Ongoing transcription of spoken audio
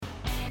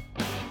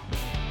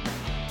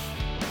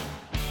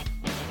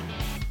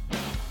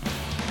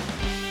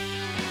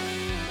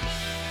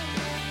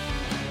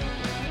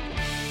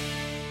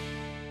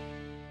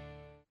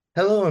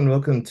Hello and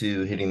welcome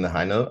to Hitting the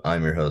High Note.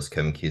 I'm your host,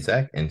 Kevin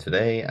Cusack, and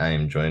today I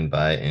am joined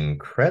by an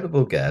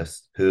incredible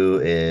guest who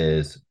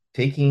is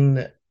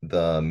taking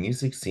the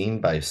music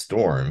scene by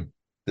storm.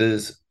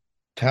 This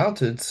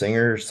talented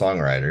singer,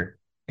 songwriter,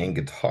 and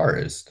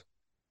guitarist,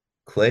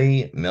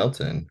 Clay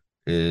Melton,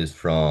 is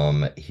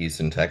from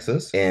Houston,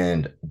 Texas,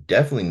 and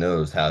definitely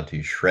knows how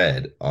to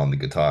shred on the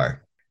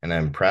guitar. And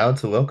I'm proud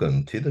to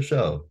welcome to the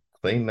show,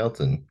 Clay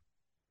Melton.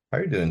 How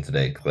are you doing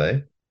today,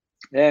 Clay?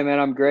 Hey man,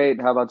 I'm great.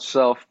 How about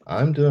yourself?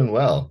 I'm doing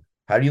well.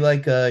 How do you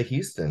like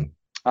Houston?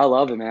 I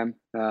love it, man.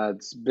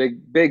 It's big.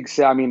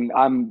 I mean,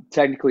 I'm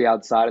technically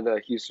outside of the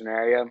Houston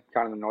area,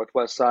 kind of the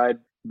northwest side,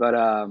 but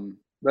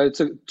it's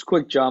a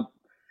quick jump.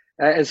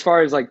 As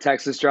far as like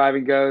Texas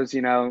driving goes,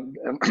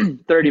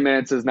 30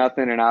 minutes is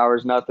nothing, an hour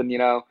is nothing,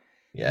 But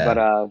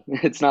Yeah.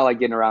 it's not like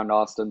getting around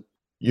Austin.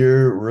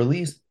 Your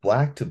release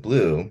Black to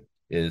Blue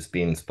is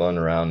being spun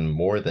around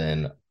more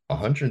than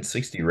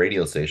 160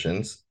 radio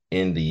stations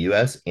in the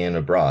US and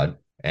abroad.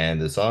 And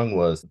the song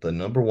was the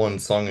number one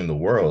song in the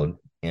world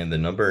and the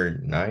number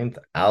ninth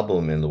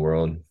album in the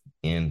world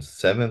and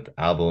seventh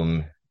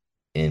album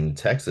in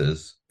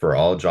Texas for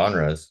all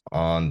genres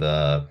on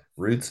the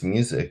Roots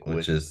Music,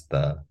 which is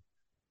the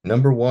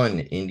number one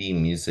indie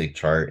music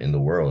chart in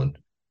the world.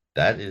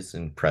 That is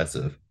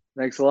impressive.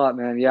 Thanks a lot,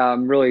 man. Yeah,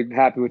 I'm really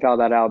happy with how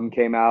that album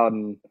came out,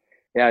 and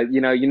yeah, you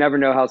never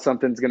know how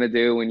something's gonna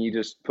do when you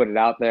just put it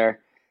out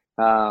there.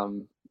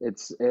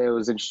 It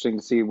was interesting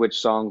to see which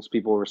songs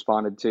people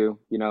responded to,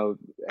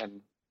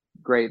 and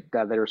great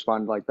that they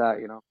responded like that.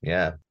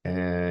 Yeah.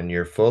 And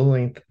your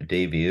full-length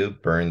debut,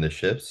 Burn the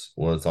Ships,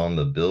 was on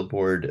the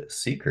Billboard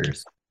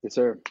Seekers. Yes,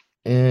 sir.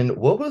 And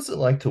what was it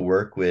like to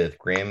work with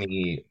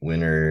Grammy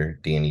winner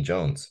Danny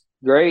Jones?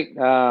 Great. He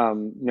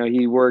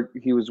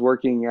was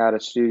working at a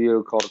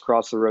studio called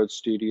Across the Road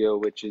Studio,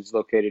 which is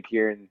located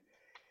here in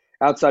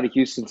outside of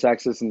Houston,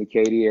 Texas, in the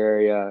Katy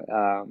area.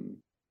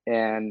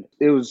 And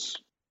it was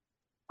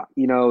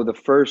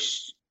the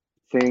first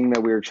thing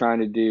that we were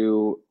trying to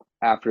do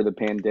after the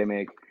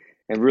pandemic,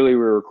 and really we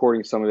were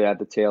recording some of it at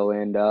the tail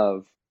end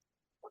of.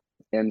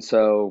 And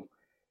so,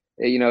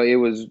 it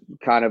was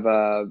kind of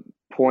a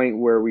point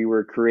where we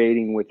were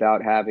creating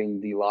without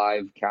having the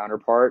live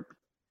counterpart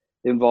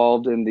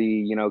involved in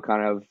the,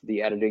 kind of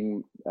the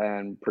editing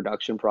and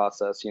production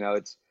process.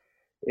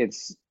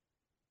 It's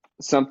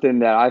something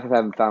that I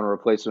haven't found a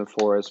replacement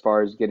for as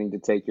far as getting to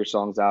take your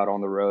songs out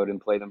on the road and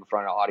play them in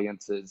front of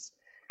audiences.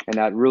 And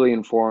that really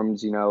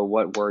informs,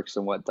 what works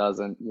and what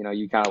doesn't.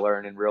 You kind of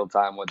learn in real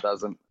time what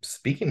doesn't.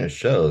 Speaking of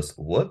shows,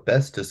 what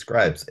best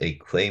describes a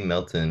Clay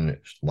Melton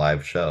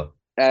live show?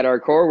 At our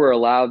core, we're a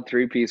loud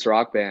three-piece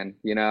rock band.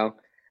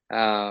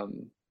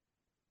 Um,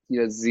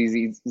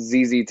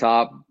 ZZ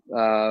Top,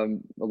 a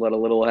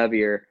little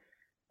heavier,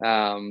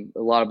 a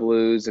lot of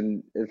blues.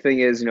 And the thing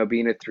is,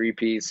 being a three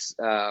piece,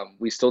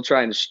 we still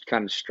try and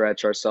kind of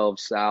stretch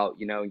ourselves out,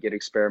 and get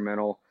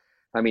experimental.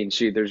 I mean,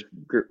 shoot, there's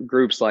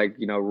groups like,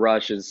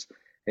 Rush is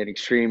an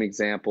extreme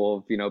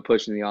example of,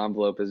 pushing the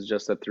envelope as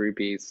just a three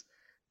piece.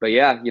 But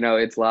yeah,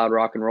 it's loud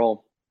rock and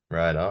roll.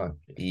 Right on.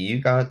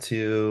 You got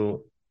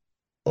to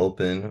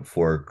open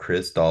for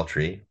Chris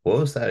Daltrey. What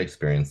was that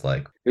experience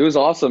like? It was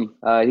awesome.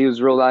 He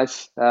was real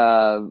nice,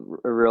 a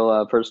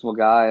real personal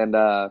guy. And,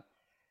 that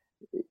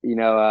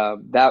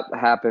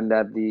happened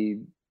at the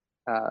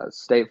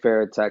State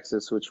Fair at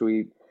Texas,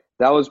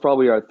 that was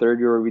probably our third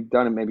year. We've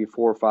done it maybe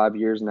 4 or 5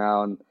 years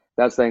now, and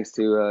that's thanks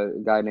to a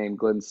guy named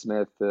Glenn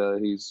Smith,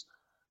 who's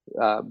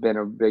been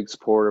a big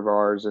supporter of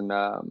ours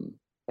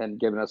and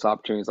given us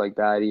opportunities like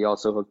that. He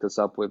also hooked us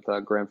up with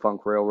Grand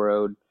Funk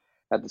Railroad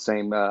at the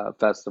same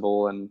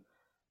festival, and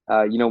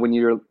when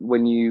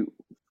you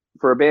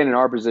for a band in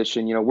our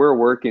position, we're a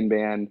working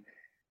band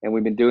and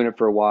we've been doing it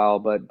for a while,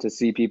 but to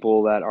see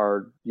people that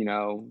are,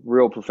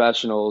 real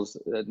professionals,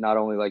 not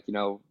only like,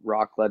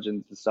 rock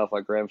legends and stuff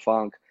like Grand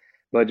Funk,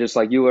 but just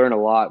like you learn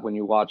a lot when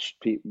you watch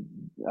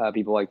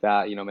people like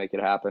that, make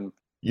it happen.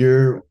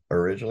 You're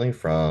originally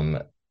from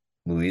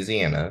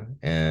Louisiana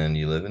and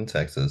you live in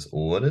Texas.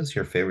 What is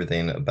your favorite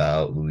thing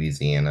about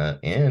Louisiana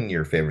and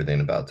your favorite thing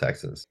about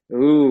Texas?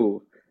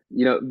 Ooh,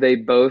 they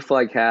both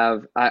like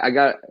have, I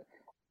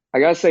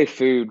gotta say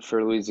food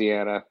for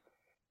Louisiana.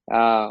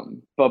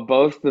 But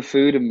both the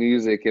food and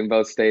music in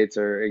both states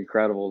are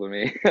incredible to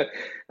me.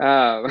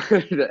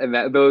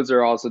 And those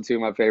are also two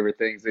of my favorite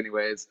things,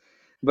 anyways.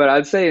 But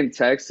I'd say in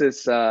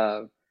Texas,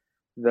 the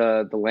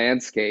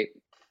landscape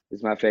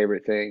is my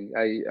favorite thing.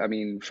 I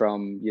mean,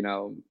 from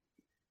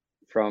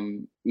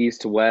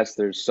east to west,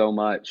 there's so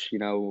much.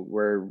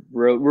 We're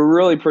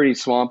really pretty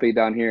swampy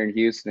down here in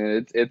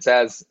Houston. It's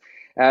as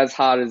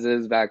hot as it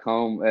is back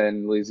home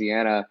in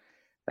Louisiana,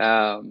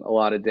 a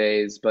lot of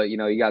days. But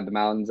you got the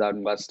mountains out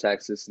in West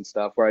Texas and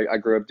stuff where I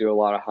grew up doing a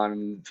lot of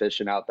hunting and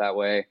fishing out that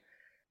way.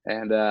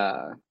 And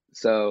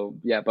so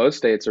yeah, both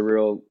states are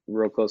real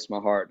close to my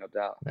heart, no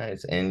doubt.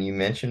 Nice. And you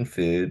mentioned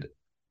food.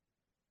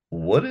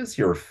 What is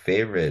your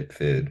favorite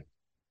food?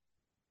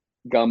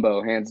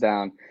 Gumbo, hands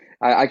down.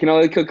 I can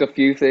only cook a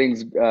few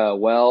things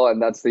well,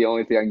 and that's the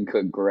only thing I can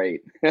cook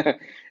great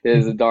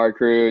is a dark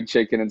roux,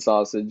 chicken and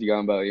sausage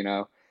gumbo, you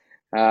know.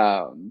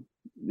 Um,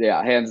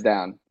 yeah, hands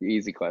down,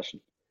 easy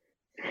question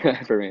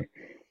for me.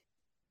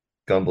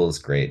 Gumbo is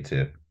great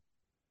too.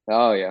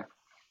 Oh yeah.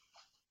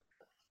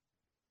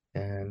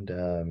 And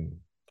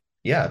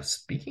yeah,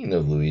 speaking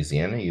of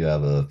Louisiana, you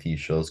have a few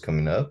shows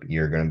coming up.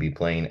 You're going to be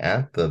playing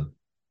at the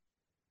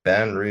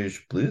Baton Rouge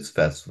Blues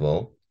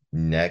Festival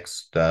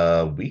next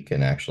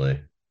weekend,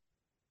 actually.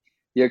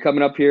 Yeah,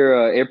 coming up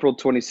here April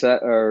 27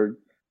 or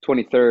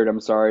 23rd, I'm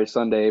sorry,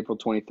 Sunday, April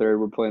 23rd,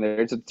 we're playing there.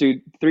 It's a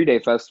 3-day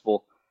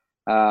festival.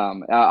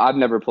 I've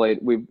never played.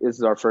 This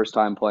is our first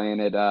time playing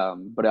it,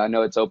 but I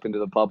know it's open to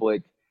the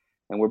public,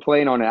 and we're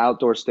playing on an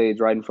outdoor stage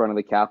right in front of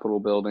the Capitol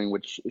building,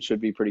 which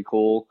should be pretty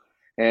cool.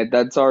 And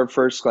that's our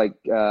first like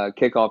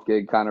kickoff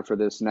gig kind of for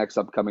this next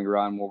upcoming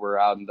run where we're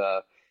out in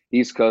the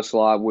East Coast a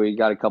lot. We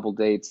got a couple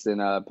dates in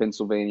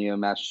Pennsylvania,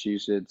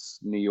 Massachusetts,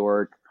 New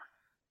York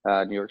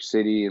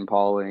City and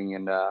Pauling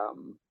and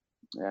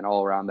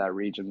all around that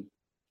region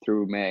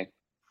through May.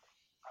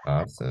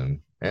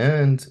 Awesome.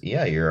 And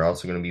yeah, you're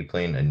also going to be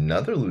playing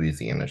another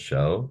Louisiana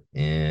show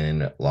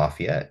in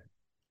Lafayette.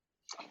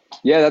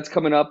 Yeah, that's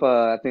coming up.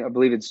 I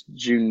believe it's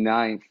June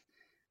 9th.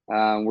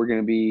 We're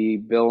going to be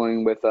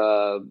billing with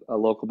a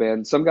local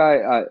band. A guy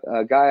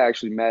I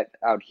actually met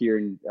out here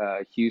in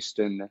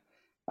Houston.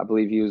 I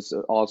believe he was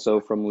also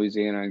from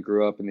Louisiana and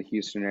grew up in the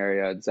Houston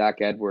area.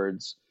 Zach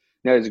Edwards.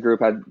 You know, there's a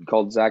group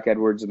called Zach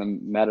Edwards and the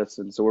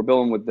Medicine. So we're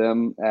billing with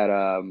them at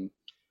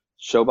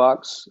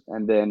Showbox,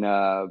 and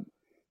then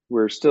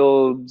we're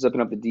still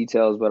zipping up the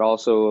details. But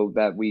also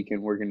that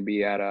weekend we're going to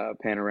be at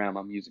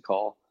Panorama Music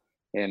Hall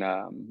in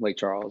Lake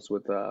Charles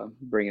with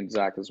bringing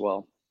Zach as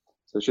well.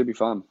 So it should be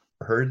fun.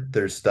 Heard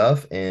their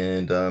stuff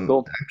and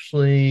Cool.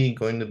 actually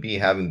going to be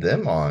having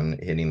them on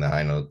hitting the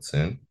high notes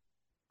soon.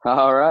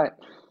 All right.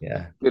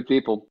 Yeah. Good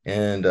people.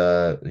 And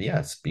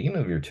yeah, speaking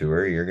of your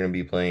tour, you're going to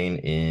be playing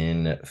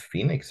in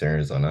Phoenix,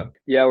 Arizona.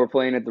 Yeah, we're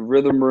playing at the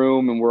Rhythm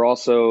Room, and we're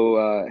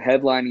also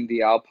headlining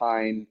the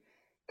Alpine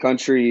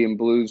Country and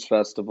Blues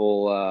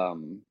Festival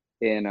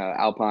in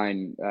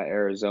Alpine,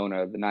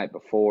 Arizona, the night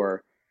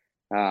before,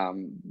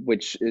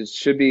 which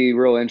should be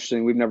real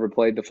interesting. We've never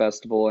played the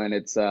festival, and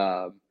it's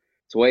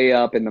way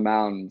up in the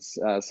mountains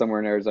somewhere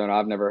in Arizona.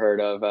 I've never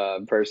heard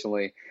of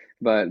personally,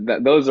 but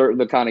those are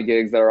the kind of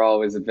gigs that are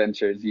always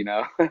adventures, you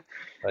know, Oh,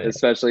 yeah.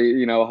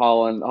 especially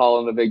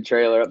hauling the big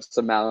trailer up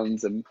some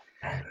mountains and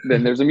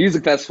then there's a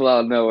music festival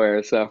out of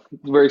nowhere, so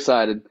we're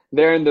excited.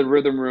 They're in the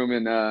Rhythm Room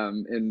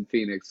in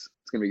Phoenix.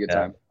 It's gonna be a good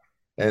Yeah. time.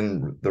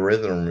 And the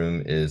Rhythm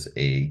Room is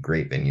a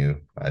great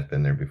venue. I've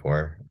been there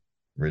before,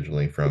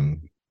 originally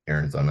from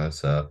Arizona.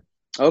 So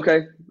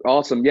Okay,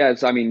 awesome.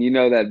 Yes, I mean you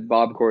know that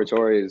Bob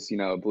Corritore is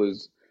a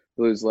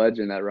blues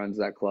legend that runs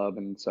that club,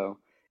 and so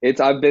it's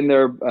I've been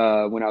there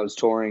when I was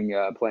touring,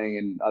 playing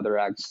in other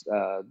acts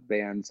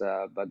bands,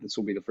 but this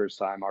will be the first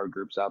time our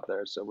group's out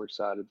there, so we're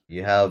excited.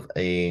 you have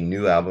a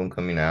new album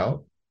coming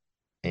out,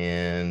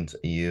 and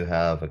you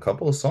have a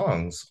couple of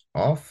songs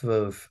off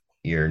of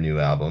your new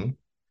album,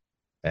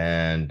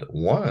 and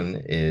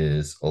one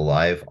is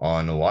Alive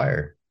on a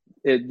Wire.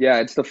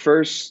 It's the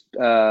first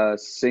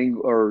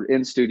single or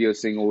in studio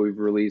single we've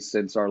released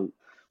since our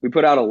we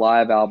put out a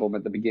live album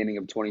at the beginning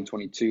of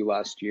 2022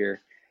 last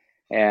year,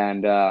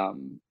 and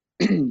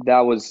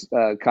that was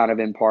kind of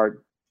in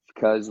part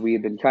because we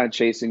had been kind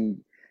of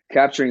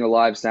capturing a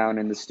live sound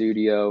in the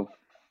studio.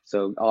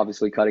 So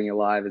obviously, cutting it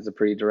live is a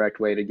pretty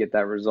direct way to get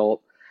that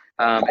result.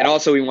 And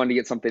also, we wanted to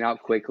get something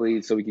out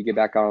quickly so we could get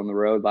back out on the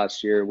road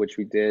last year, which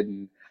we did,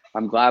 and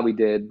I'm glad we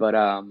did. But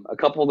a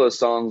couple of those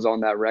songs on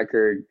that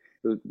record,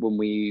 when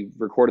we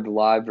recorded the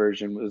live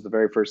version, was the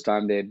very first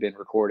time they had been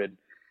recorded.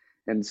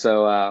 And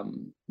so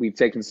we've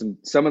taken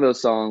some of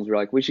those songs. We're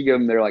like, we should give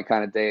them their like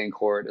kind of day in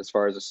court as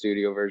far as the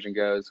studio version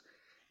goes.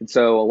 And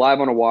so Live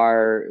on a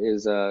Wire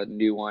is a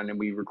new one, and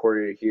we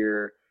recorded it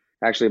here,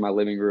 actually in my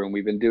living room.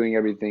 We've been doing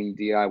everything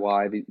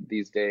DIY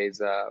these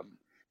days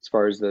as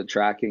far as the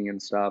tracking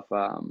and stuff.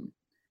 For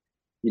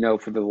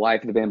the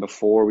life of the band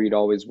before, we'd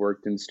always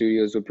worked in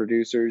studios with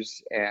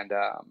producers, and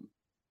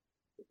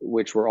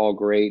which were all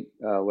great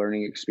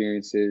learning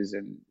experiences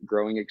and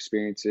growing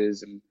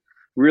experiences. And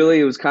really,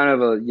 it was kind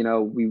of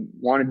we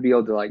wanted to be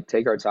able to like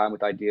take our time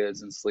with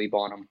ideas and sleep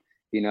on them.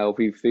 If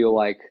we feel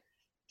like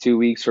 2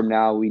 weeks from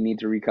now we need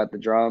to recut the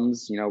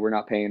drums, we're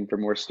not paying for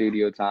more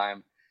studio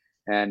time.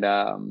 And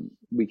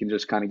we can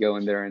just kind of go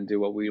in there and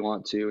do what we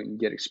want to and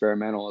get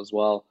experimental as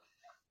well.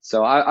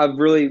 So I've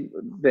really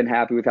been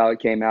happy with how it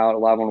came out.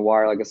 Live on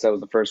Wire, like I said,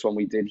 was the first one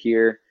we did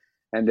here.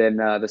 And then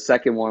the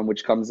second one,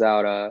 which comes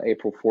out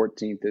April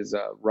 14th, is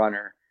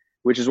Runner,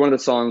 which is one of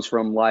the songs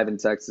from Live in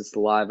Texas, the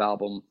live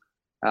album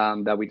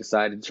that we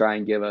decided to try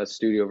and give a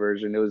studio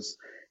version. It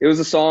was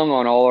a song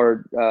on all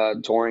our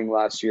touring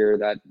last year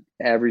that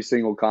every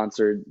single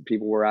concert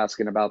people were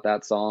asking about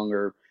that song,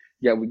 or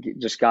yeah,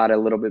 just got a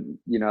little bit,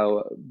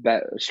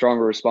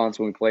 stronger response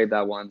when we played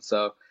that one.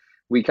 So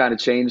we kind of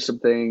changed some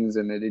things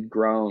and it had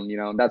grown,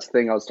 and that's the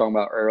thing I was talking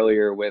about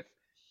earlier with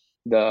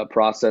the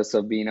process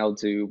of being able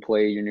to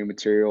play your new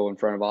material in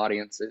front of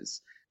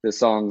audiences. The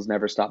songs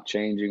never stop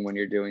changing when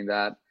you're doing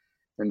that.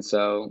 And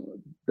so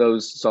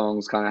those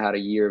songs kind of had a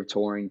year of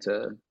touring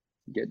to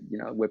get,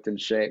 whipped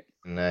into shape.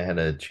 And I had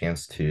a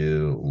chance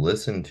to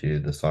listen to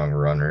the song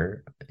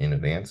Runner in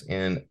advance,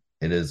 and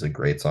it is a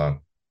great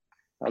song.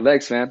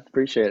 Thanks, man.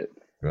 Appreciate it.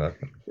 You're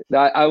welcome.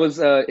 I was,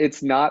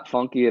 it's not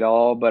funky at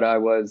all, but I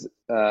was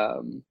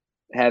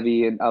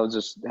heavy and I was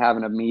just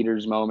having a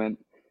meters moment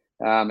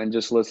and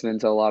just listening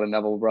to a lot of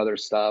Neville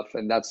Brothers stuff.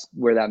 And that's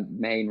where that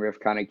main riff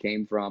kind of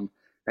came from.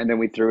 And then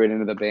we threw it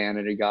into the band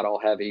and it got all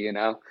heavy.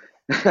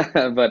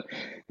 But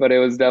it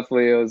was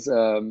definitely, I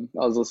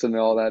was listening to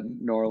all that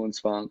New Orleans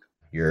funk.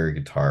 Your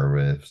guitar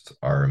riffs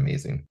are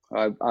amazing.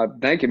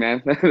 Thank you,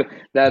 man.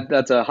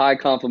 That's a high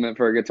compliment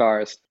for a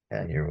guitarist.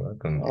 Yeah, you're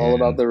welcome. All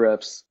about And the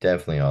riffs.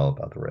 definitely all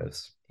about the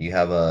riffs. You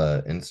have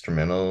a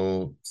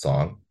instrumental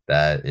song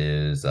that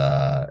is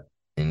an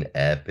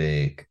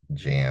epic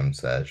jam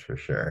sesh for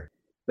sure.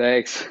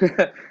 Thanks.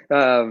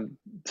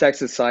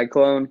 Texas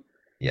Cyclone. Is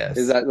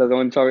Yes. that the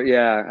one talking?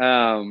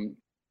 Yeah.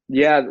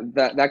 Yeah,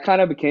 that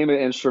kind of became an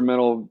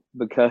instrumental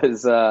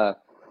because I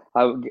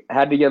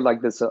had to get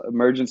like this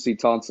emergency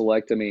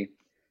tonsillectomy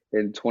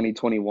in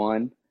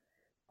 2021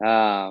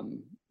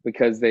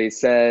 because they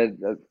said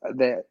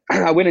that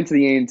I went into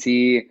the ENT.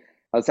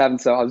 I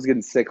was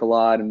getting sick a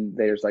lot, and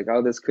they was like,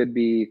 "Oh, this could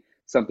be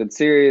something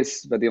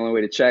serious, but the only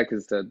way to check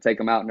is to take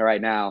them out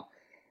right now."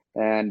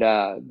 And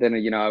then,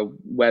 I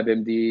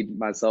WebMD'd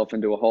myself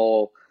into a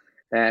hole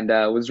and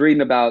was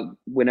reading about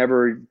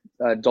whenever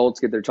adults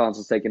get their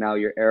tonsils taken out,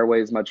 your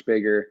airway is much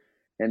bigger.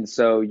 And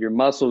so your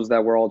muscles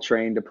that were all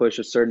trained to push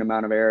a certain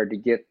amount of air to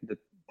get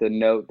the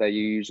note that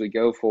you usually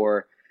go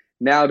for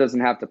now doesn't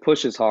have to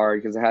push as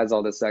hard because it has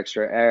all this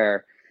extra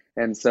air.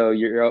 And so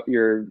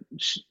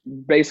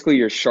basically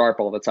you're sharp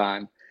all the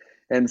time.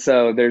 And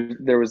so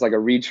there was like a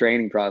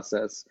retraining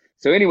process.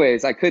 So,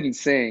 anyways, I couldn't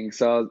sing,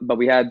 but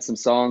we had some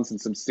songs and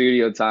some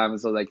studio time,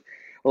 and so like,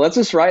 well, let's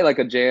just write like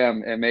a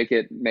jam and make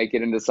it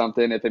into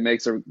something. If it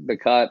makes the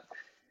cut,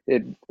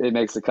 it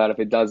makes the cut. If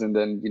it doesn't,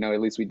 then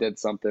at least we did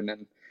something.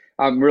 And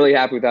I'm really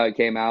happy with how it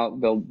came out.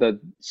 The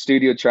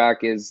studio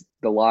track is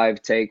the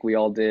live take we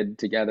all did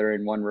together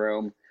in one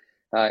room,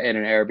 in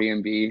an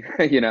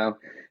Airbnb,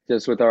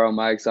 just with our own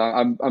mics. So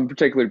I'm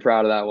particularly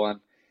proud of that one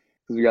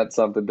because we got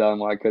something done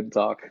while I couldn't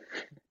talk.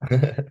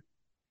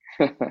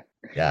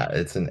 Yeah,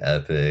 it's an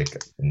epic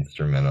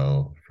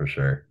instrumental for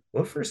sure.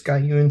 What first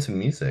got you into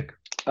music?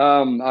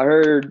 I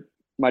heard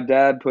my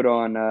dad put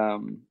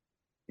on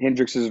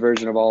Hendrix's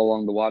version of All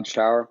Along the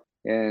Watchtower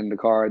in the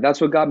car.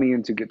 That's what got me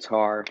into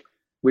guitar,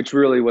 which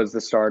really was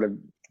the start of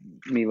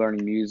me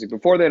learning music.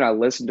 Before then, I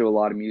listened to a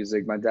lot of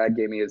music. My dad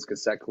gave me his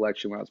cassette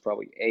collection when I was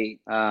probably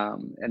 8,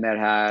 and that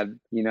had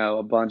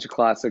a bunch of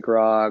classic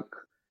rock,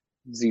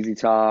 ZZ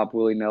Top,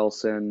 Willie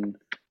Nelson,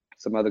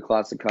 some other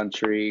classic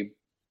country,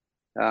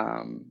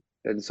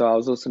 and so I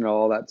was listening to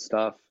all that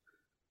stuff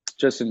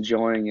just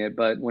enjoying it.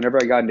 But whenever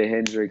I got into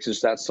Hendrix,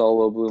 just that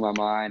solo blew my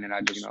mind, and I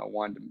just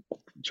wanted to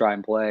try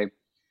and play.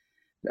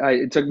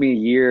 It took me a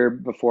year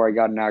before I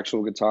got an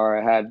actual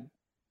guitar.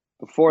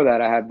 Before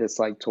that, I had this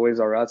like Toys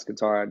R Us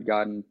guitar I'd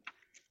gotten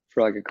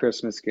for like a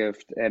Christmas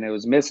gift, and it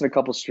was missing a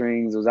couple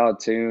strings. It was out of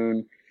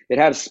tune. It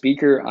had a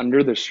speaker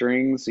under the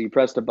strings, so you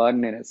pressed a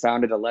button and it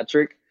sounded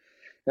electric.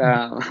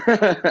 Um,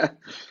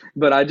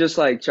 but I just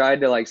like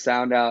tried to like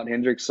sound out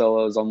Hendrix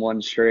solos on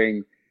one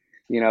string,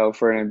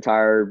 for an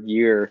entire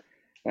year.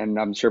 And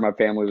I'm sure my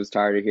family was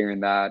tired of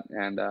hearing that.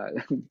 And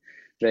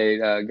they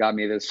got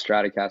me this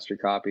Stratocaster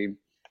copy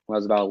when I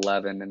was about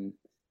 11 and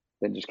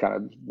then just kind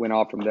of went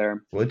off from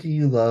there. What do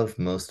you love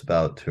most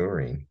about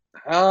touring?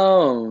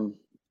 Um,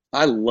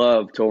 I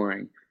love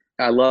touring.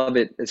 I love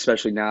it,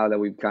 especially now that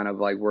we've kind of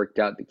like worked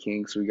out the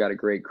kinks. We got a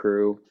great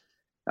crew.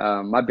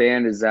 My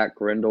band is Zach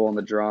Grindle on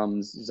the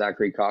drums,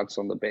 Zachary Cox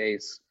on the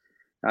bass.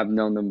 I've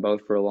known them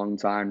both for a long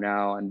time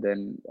now. And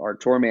then our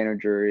tour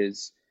manager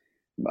is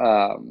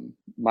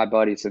my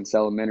buddy since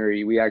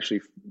elementary. We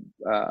actually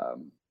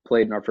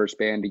played in our first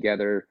band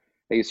together.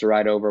 I used to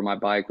ride over my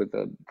bike with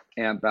the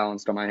amp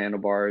balanced on my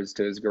handlebars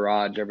to his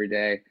garage every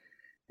day.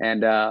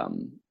 And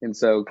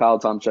so Kyle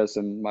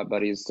Tomchesson, my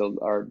buddy, is still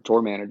our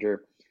tour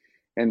manager.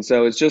 And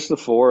so it's just the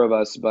four of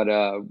us, but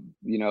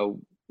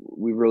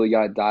we really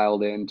got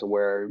dialed in to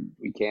where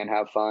we can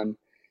have fun.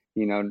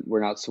 We're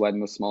not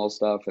sweating the small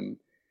stuff. And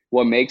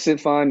what makes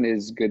it fun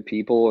is good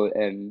people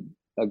and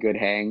a good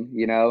hang,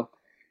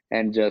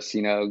 and just,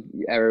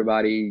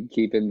 everybody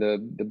keeping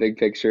the big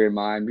picture in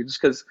mind.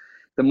 Just because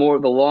the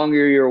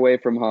longer you're away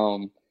from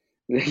home,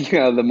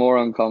 the more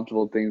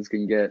uncomfortable things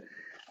can get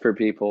for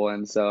people.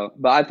 And so,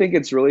 but I think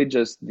it's really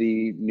just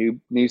the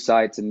new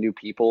sights and new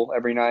people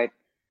every night.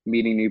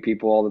 Meeting new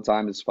people all the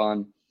time is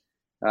fun.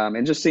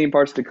 And just seeing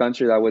parts of the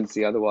country that I wouldn't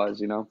see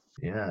otherwise.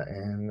 Yeah,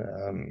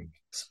 and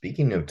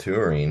speaking of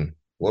touring,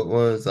 what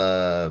was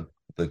the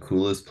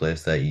coolest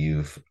place that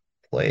you've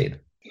played?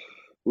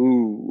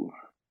 Ooh.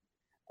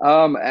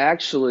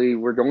 Actually,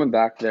 we're going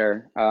back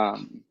there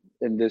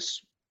in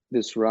this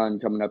this run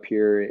coming up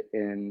here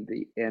in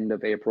the end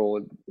of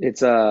April.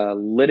 It's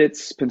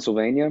Lidditz,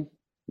 Pennsylvania,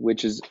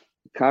 which is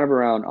kind of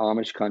around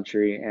Amish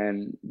country,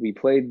 and we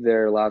played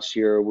there last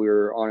year. We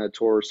were on a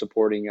tour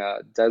supporting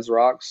Des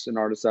Rocks, an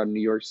artist out of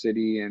New York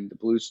City, and the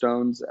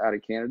Bluestones out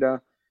of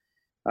Canada.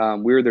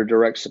 We were their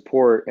direct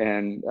support,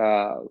 and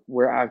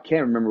where I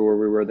can't remember where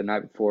we were the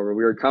night before, but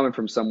we were coming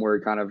from somewhere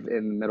kind of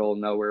in the middle of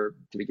nowhere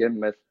to begin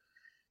with.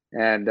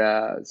 And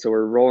so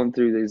we're rolling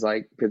through these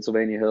like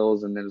Pennsylvania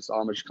hills and then this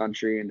Amish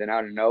country, and then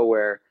out of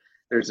nowhere,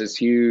 there's these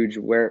huge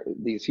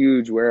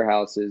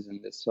warehouses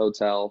and this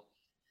hotel,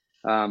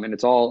 and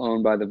it's all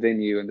owned by the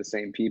venue and the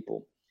same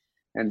people.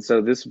 And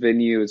so this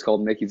venue is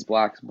called Mickey's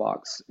Black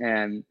Box,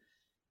 and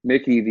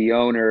Mickey, the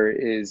owner,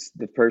 is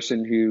the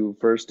person who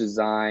first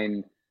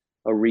designed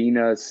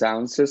arena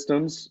sound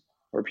systems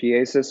or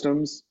PA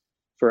systems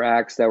for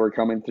acts that were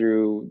coming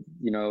through,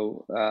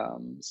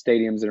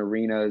 stadiums and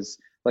arenas.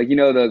 Like,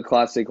 the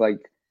classic like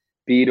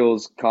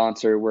Beatles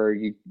concert where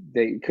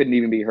they couldn't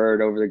even be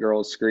heard over the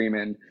girls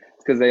screaming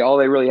because they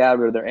really had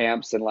were their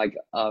amps and like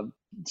a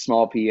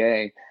small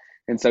PA.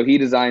 And so he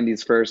designed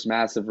these first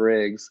massive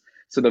rigs.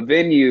 So the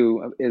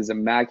venue is an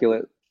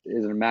immaculate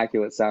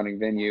sounding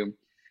venue.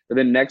 But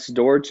then next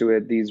door to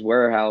it, these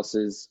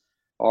warehouses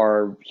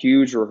are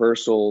huge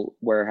rehearsal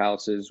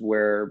warehouses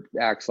where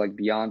acts like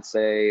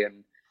Beyonce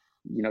and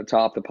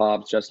Top the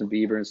Pops, Justin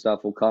Bieber and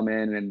stuff will come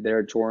in, and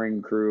their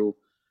touring crew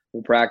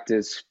will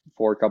practice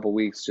for a couple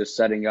weeks just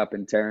setting up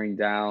and tearing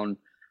down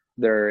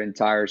their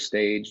entire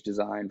stage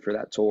design for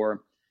that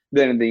tour.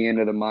 Then at the end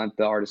of the month,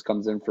 the artist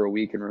comes in for a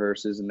week and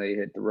rehearses, and they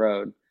hit the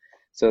road.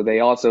 So they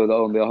also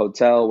own the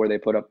hotel where they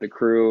put up the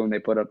crew and they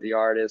put up the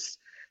artists.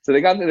 So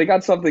they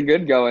got something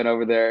good going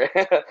over there.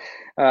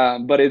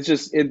 But it's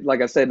just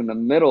like I said, in the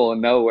middle of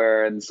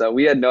nowhere, and so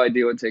we had no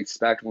idea what to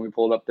expect when we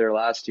pulled up there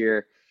last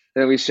year.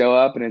 And then we show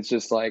up, and it's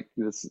just like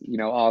this,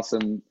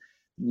 awesome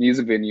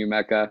music venue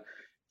mecca.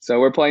 So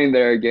we're playing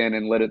there again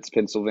in Lidditz,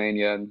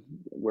 Pennsylvania, and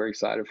we're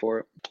excited for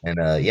it.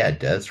 And yeah,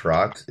 Des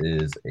Rocks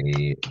is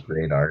a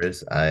great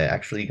artist. I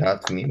actually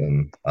got to meet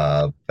him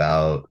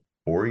about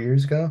 4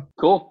 years ago.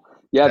 Cool.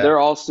 Yeah, Yeah. they're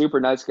all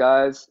super nice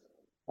guys.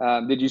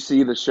 Did you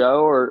see the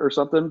show or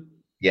something?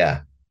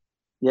 Yeah.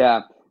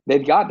 Yeah,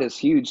 they've got this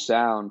huge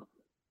sound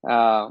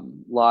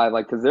live,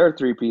 like because they're a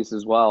three piece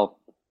as well.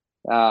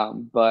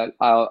 But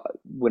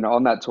when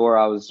on that tour,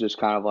 I was just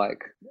kind of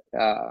like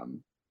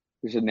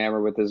just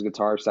enamored with his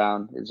guitar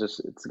sound.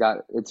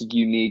 It's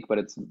unique, but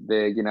it's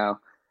big,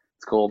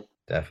 it's cool.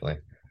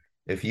 Definitely.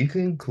 If you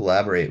can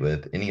collaborate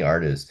with any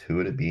artist, who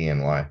would it be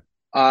and why?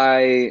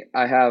 I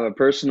have a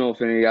personal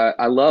affinity.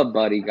 I love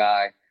Buddy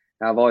Guy.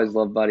 I've always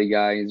loved Buddy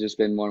Guy. He's just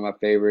been one of my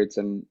favorites,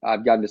 and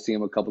I've gotten to see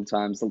him a couple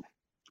times. The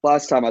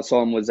last time I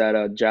saw him was at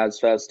a Jazz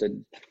Fest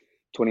in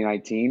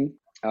 2019,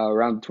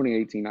 around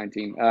 2018,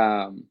 19.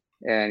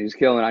 And he's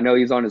killing. I know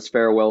he's on his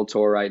farewell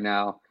tour right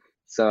now,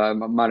 so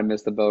might have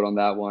missed the boat on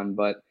that one.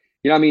 But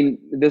I mean,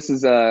 this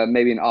is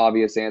maybe an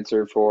obvious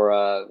answer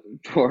for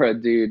for a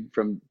dude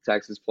from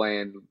Texas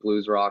playing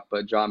blues rock,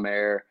 but John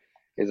Mayer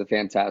is a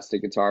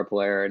fantastic guitar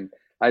player, and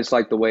I just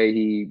like the way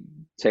he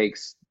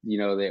takes,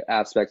 the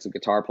aspects of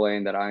guitar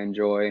playing that I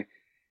enjoy,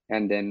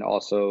 and then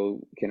also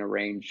can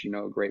arrange,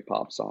 a great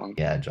pop song.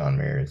 Yeah, John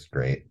Mayer is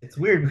great. It's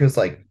weird because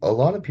like a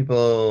lot of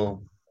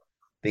people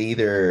they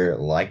either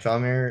like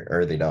John Mayer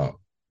or they don't.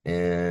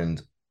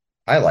 And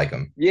I like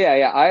him. Yeah,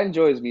 yeah, I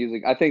enjoy his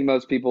music. I think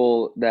most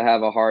people that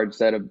have a hard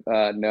set of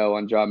no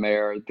on John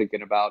Mayer are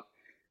thinking about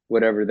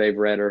whatever they've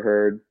read or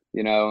heard,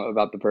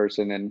 about the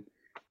person, and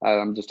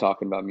I'm just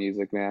talking about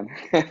music, man.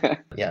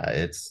 Yeah,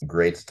 it's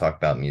great to talk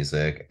about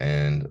music,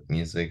 and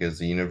music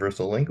is a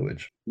universal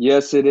language.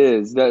 Yes, it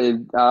is. I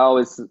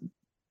always,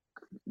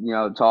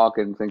 talk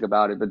and think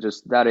about it, but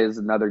just that is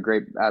another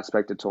great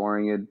aspect of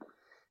touring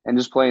and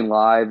just playing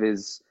live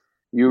is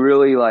you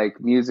really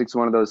like music's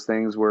one of those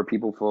things where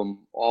people from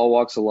all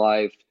walks of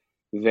life,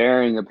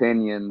 varying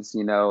opinions,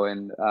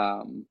 and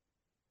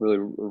really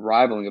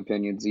rivaling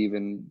opinions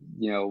even,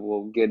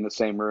 will get in the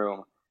same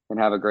room and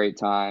have a great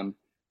time.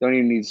 Don't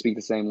even need to speak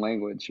the same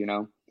language,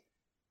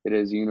 It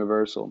is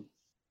universal.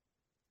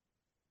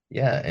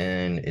 Yeah,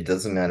 and it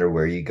doesn't matter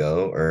where you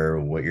go or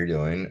what you're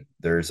doing,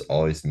 there's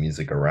always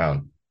music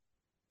around.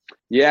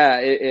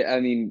 Yeah, I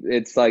mean,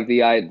 it's like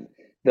the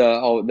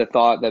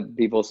thought that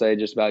people say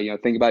just about,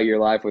 think about your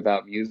life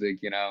without music,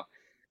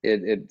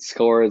 it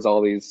scores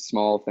all these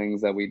small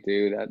things that we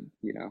do that,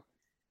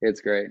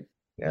 it's great.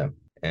 Yeah.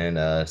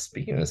 And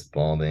speaking of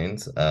small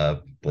bands,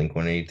 Blink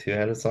 182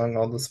 had a song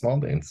called The Small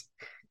Bands.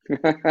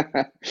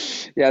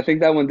 Yeah, I think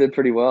that one did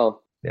pretty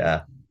well.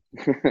 Yeah.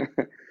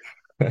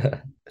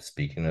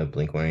 Speaking of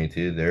Blink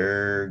 182,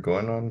 they're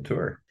going on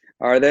tour.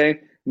 Are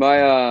they?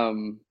 I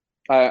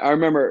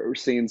remember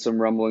seeing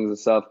some rumblings and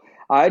stuff.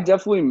 I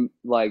definitely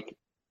like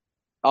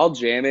I'll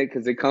jam it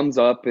because it comes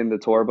up in the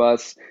tour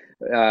bus,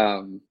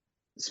 um,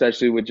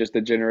 especially with just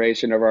the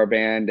generation of our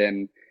band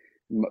and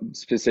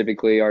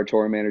specifically our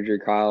tour manager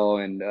Kyle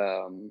and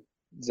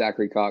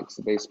Zachary Cox,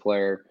 the bass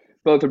player.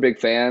 Both are big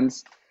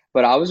fans.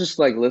 but I was just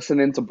like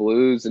listening to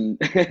blues and,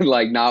 and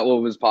like not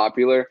what was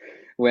popular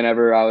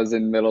whenever I was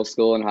in middle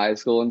school and high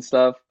school and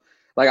stuff.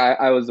 Like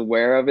I was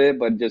aware of it,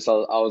 but just I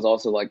was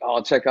also like,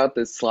 oh, check out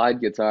this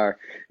slide guitar,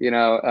 you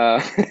know.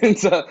 And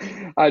so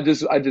I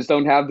just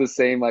don't have the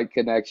same like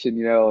connection,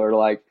 you know, or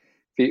like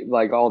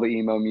like all the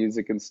emo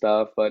music and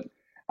stuff. But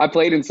I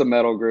played in some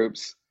metal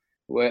groups,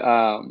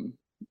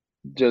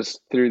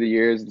 just through the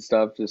years and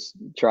stuff, just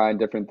trying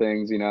different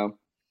things, you know.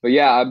 But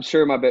yeah, I'm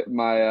sure my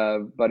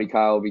buddy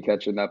Kyle will be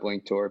catching that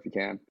Blink tour if he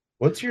can.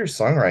 What's your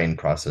songwriting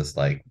process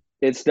like?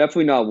 It's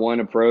definitely not one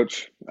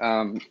approach.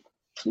 You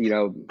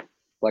know,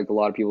 like a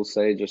lot of people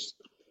say, just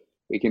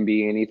it can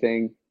be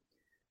anything.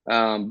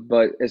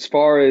 But as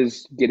far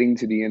as getting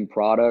to the end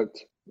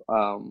product,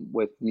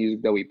 with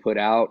music that we put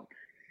out,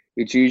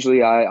 it's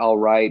usually I'll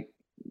write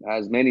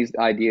as many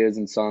ideas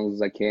and songs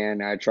as I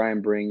can. I try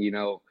and bring, you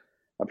know,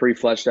 a pretty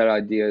fleshed out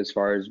idea as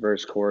far as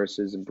verse,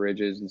 choruses, and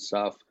bridges and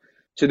stuff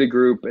to the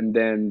group. And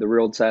then the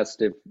real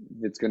test, if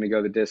it's going to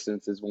go the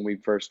distance, is when we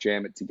first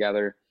jam it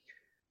together.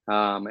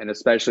 And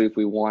especially if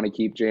we want to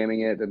keep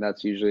jamming it, then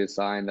that's usually a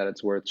sign that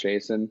it's worth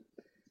chasing.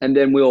 And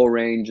then we'll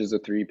arrange as a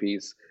three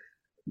piece.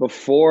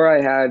 Before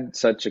I had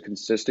such a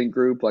consistent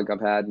group like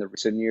I've had in the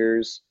recent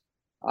years,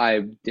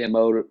 I've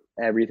demoed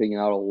everything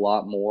out a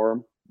lot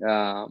more.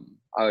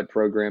 I would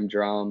program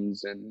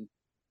drums and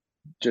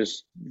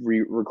just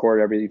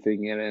record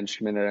everything in an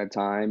instrument at a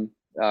time.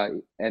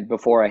 And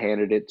before I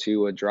handed it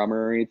to a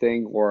drummer or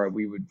anything, or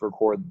we would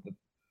record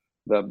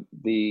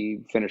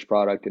the finished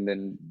product and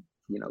then,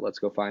 you know, let's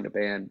go find a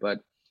band. But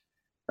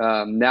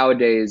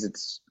nowadays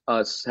it's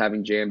us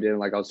having jammed in,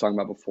 like I was talking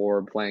about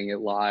before, playing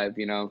it live,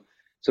 you know.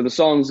 So the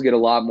songs get a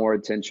lot more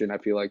attention, I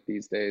feel like,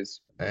 these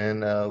days.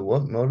 And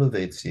what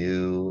motivates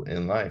you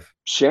in life?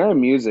 Sharing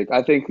music.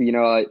 I think, you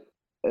know,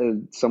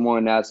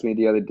 someone asked me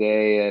the other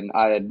day, and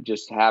I had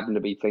just happened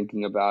to be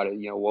thinking about it.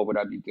 You know, what would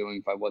I be doing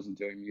if I wasn't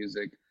doing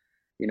music?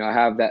 You know, I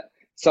have that.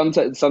 Some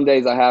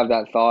days I have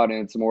that thought,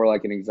 and it's more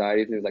like an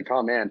anxiety thing. It's like,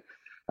 oh man,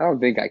 I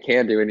don't think I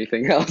can do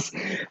anything else.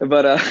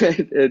 But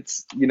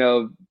it's, you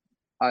know,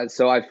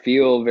 so I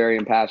feel very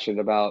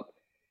impassioned about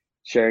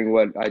sharing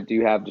what I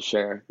do have to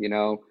share. You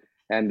know,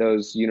 and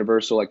those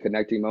universal like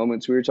connecting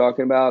moments we were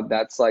talking about.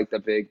 That's like the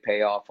big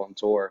payoff on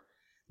tour.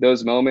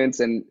 Those moments,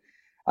 and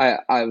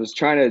I was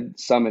trying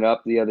to sum it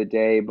up the other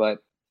day, but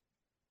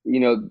you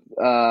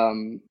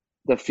know,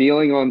 the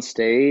feeling on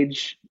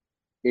stage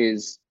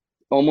is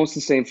almost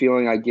the same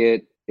feeling I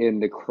get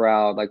in the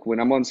crowd. Like when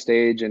I'm on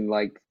stage and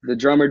like the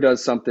drummer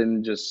does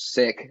something just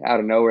sick out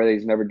of nowhere that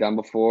he's never done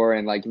before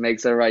and like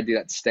makes everybody do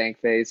that stank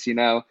face, you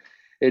know,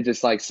 it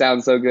just like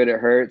sounds so good it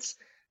hurts.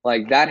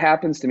 Like that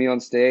happens to me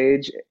on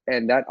stage,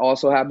 and that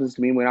also happens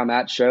to me when I'm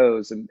at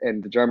shows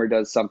and the drummer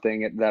does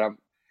something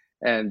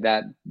and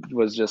that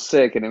was just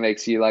sick and it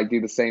makes you like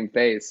do the same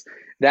face.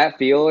 That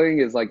feeling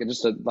is like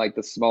just a like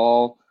the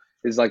small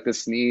is like the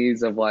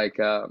sneeze of like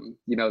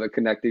you know, the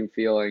connecting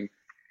feeling,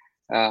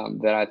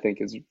 that I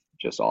think is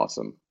just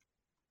awesome.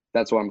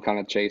 That's what I'm kind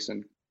of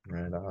chasing.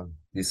 Right on.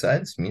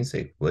 Besides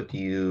music, what do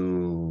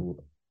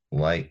you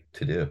like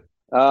to do?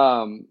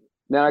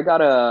 Now I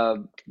got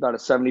about a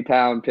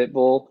 70-pound pit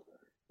bull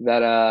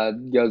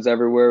that goes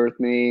everywhere with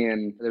me,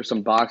 and there's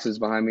some boxes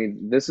behind me.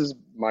 This is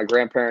my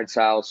grandparents'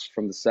 house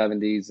from the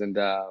 70s, and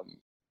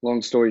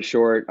long story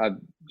short, I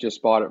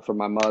just bought it from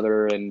my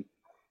mother, and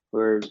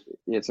we're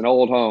it's an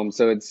old home,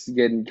 so it's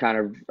getting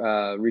kind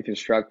of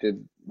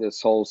reconstructed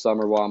this whole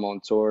summer while I'm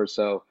on tour.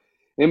 So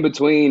in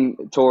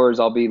between tours,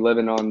 I'll be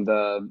living on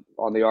the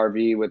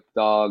RV with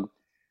dog,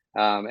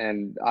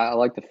 and I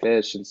like to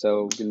fish, and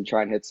so I'm gonna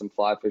try and hit some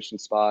fly fishing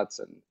spots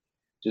and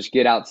just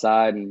get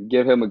outside and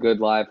give him a good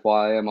life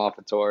while I am off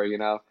a tour, you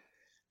know.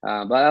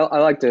 But I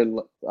like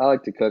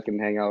to cook and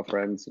hang out with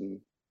friends, and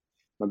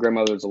my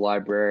grandmother's a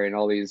librarian, and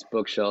all these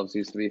bookshelves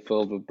used to be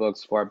filled with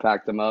books before I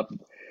packed them up.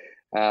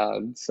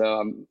 So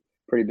I'm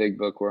a pretty big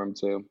bookworm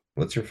too.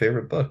 What's your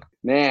favorite book?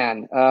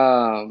 Man,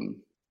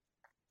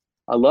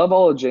 I love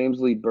all of James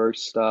Lee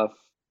Burke's stuff.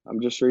 I'm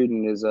just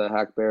reading his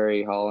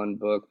Hackberry Holland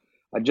book.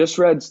 I just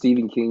read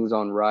Stephen King's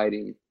On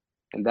Writing,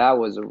 and that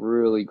was a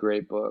really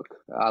great book.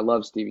 I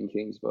love Stephen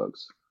King's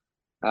books.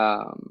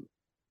 Um,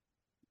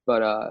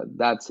 but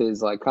that's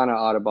his like kind of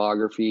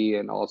autobiography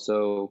and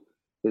also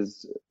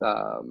his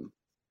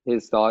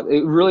his thought.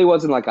 It really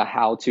wasn't like a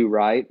how to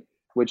write,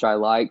 which I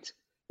liked.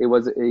 It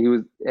was he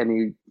was and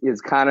he is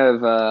kind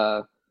of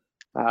I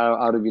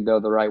don't even know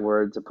the right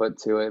word to put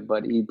to it,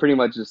 but he pretty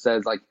much just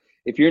says like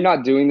if you're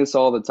not doing this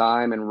all the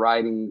time and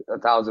writing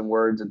 1,000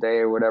 words a day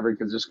or whatever,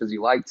 because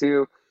you like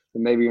to,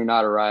 then maybe you're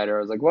not a writer. I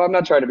was like, well, I'm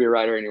not trying to be a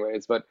writer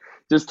anyways, but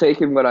just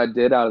taking what I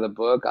did out of the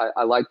book,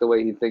 I like the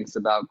way he thinks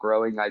about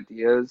growing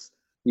ideas.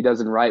 He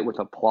doesn't write with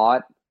a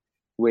plot,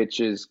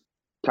 which is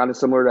kind of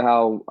similar to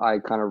how I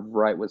kind of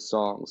write with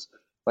songs.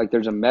 Like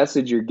there's a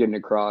message you're getting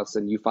across,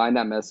 and you find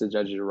that message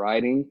as you're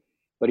writing,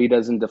 but he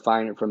doesn't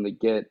define it from the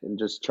get and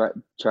just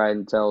try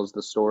and tells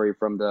the story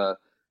from the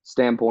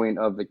standpoint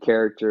of the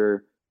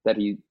character that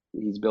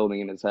he's building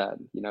in his head.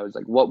 You know, it's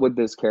like what would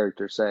this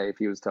character say if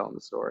he was telling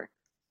the story?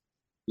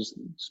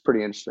 just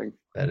pretty interesting.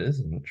 That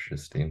is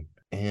interesting.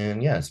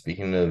 And yeah,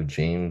 speaking of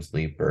James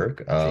Lee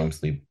Burke,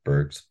 James Lee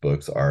Burke's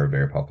books are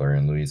very popular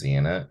in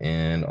Louisiana.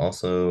 And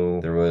also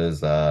there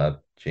was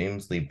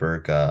James Lee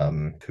Burke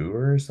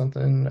tour or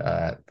something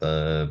at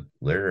the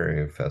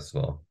literary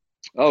festival.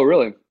 Oh,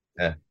 really?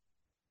 Yeah.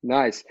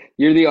 Nice.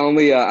 You're the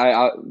only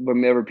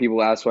whenever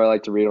people ask what I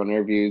like to read on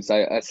interviews,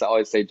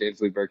 always say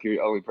James Lee Burke. You're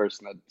the only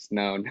person that's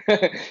known.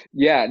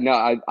 Yeah, no,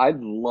 I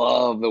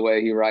love the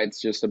way he writes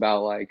just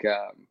about like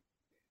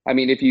I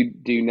mean, if you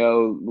do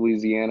know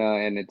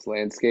Louisiana and its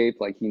landscape,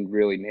 like he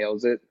really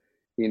nails it.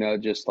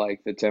 Just like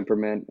the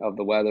temperament of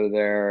the weather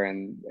there,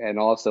 and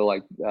also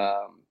like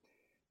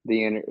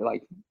the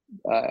like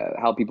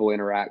how people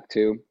interact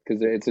too,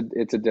 because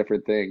it's a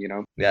different thing.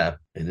 Yeah,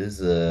 it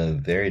is a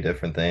very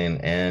different thing.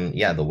 And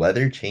yeah, the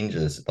weather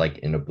changes like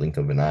in a blink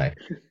of an eye.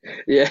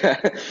 Yeah,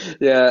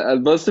 yeah.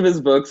 Most of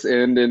his books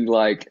end in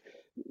like,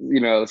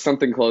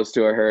 something close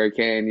to a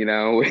hurricane,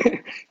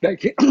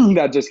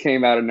 that just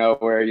came out of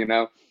nowhere.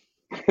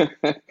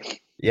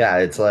 Yeah,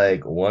 it's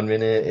like one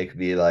minute it could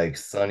be like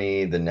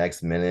sunny, the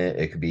next minute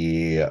it could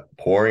be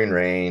pouring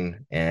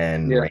rain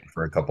and Yeah. rain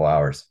for a couple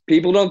hours.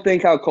 People don't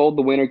think how cold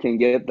the winter can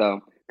get though,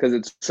 because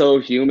it's so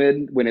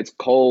humid. When it's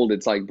cold,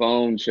 it's like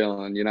bone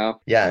chilling.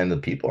 Yeah, and the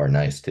people are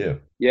nice too.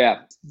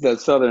 Yeah, the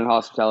Southern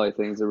hospitality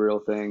thing is a real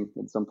thing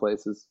in some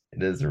places.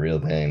 It is a real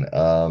thing.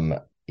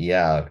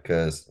 Yeah,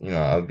 because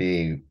I would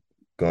be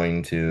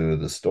going to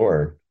the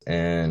store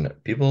and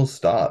people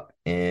stop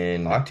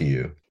and talk to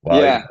you while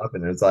you're Yeah,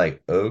 shopping. It's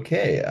like,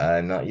 okay,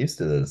 I'm not used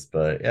to this,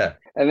 but yeah.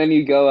 and then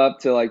you go up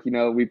to like,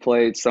 we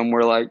played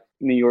somewhere like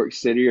New York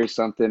City or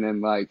something,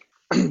 and like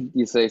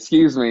you say,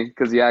 "Excuse me,"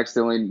 because you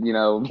accidentally,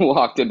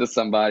 walked into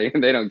somebody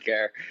and they don't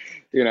care.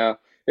 You know,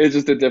 it's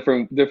just a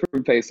different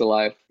pace of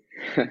life.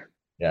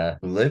 Yeah.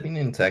 Living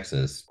in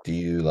Texas, do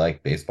you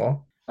like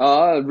baseball? Oh,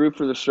 I root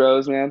for the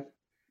Stros, man,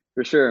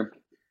 for sure.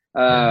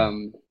 Yeah.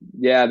 Um,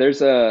 yeah,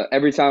 there's a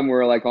every time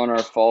we're like on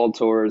our fall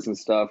tours and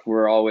stuff,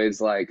 we're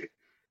always like,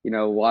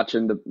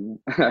 watching the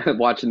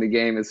watching the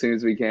game as soon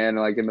as we can,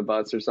 like in the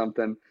bus or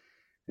something.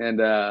 And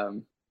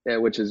yeah,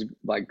 which is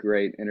like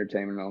great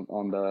entertainment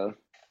on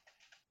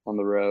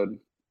the road.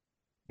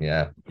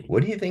 Yeah.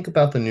 What do you think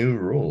about the new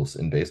rules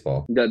in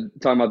baseball?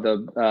 Talking about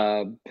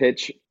the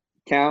pitch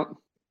count.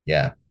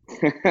 Yeah.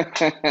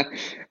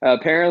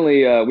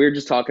 Apparently, we were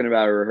just talking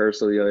about a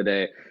rehearsal the other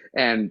day,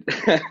 and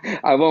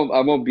I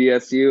won't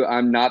BS you.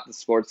 I'm not the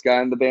sports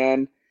guy in the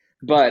band,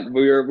 but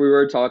we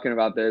were talking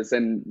about this,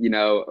 and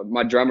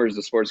my drummer's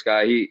the sports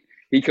guy.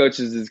 He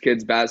coaches his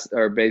kids'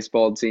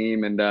 baseball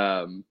team,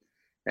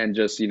 and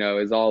just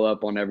is all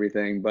up on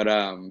everything. But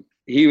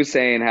he was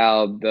saying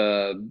how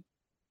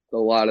a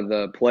lot of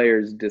the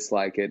players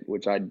dislike it,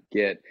 which I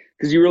get,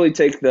 because you really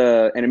take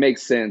and it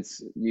makes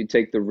sense. You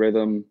take the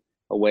rhythm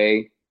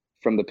away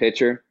from the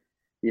pitcher.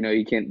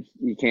 You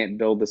can't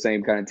build the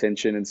same kind of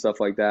tension and stuff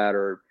like that,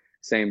 or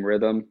same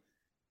rhythm.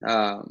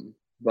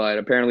 But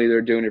apparently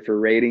they're doing it for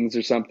ratings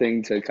or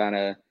something to kind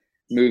of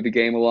move the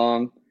game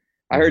along.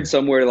 I heard Mhm.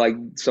 somewhere like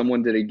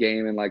someone did a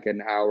game in like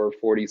an hour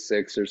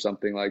 46 or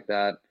something like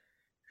that.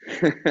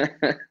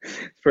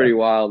 It's Yeah. pretty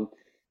wild.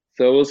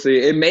 So we'll see.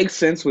 It makes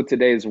sense with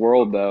today's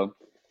world, though.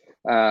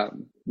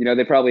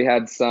 They probably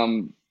had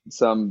some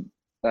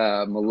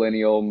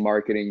millennial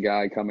marketing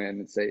guy come in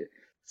and say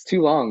it's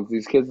too long.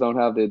 These kids don't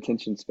have the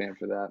attention span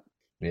for that.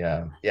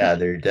 Yeah. Yeah,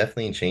 they're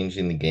definitely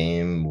changing the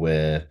game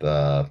with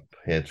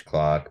pitch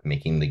clock,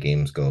 making the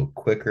games go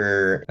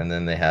quicker, and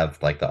then they have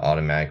like the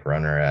automatic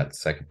runner at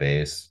second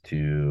base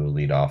to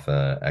lead off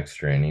a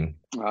extra inning.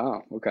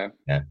 Oh, okay.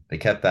 Yeah, they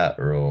kept that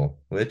rule,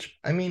 which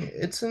I mean,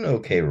 it's an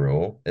okay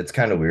rule. It's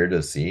kind of weird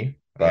to see,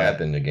 but I've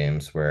been to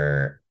games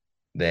where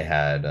they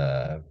had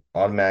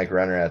automatic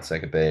runner at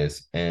second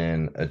base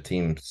and a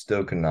team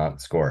still could not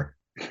score.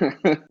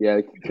 Yeah,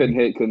 couldn't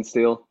hit, couldn't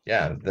steal.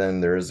 Yeah, then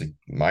there was a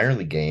minor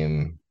league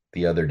game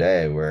the other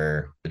day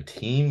where the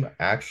team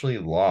actually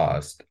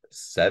lost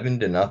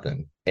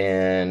 7-0,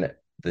 and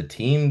the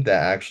team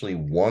that actually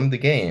won the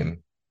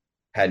game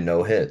had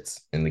no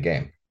hits in the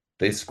game.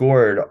 They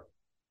scored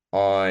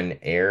on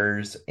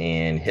errors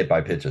and hit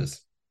by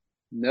pitches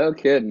No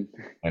kidding.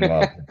 and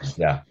wild pitches.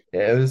 Yeah,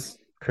 it was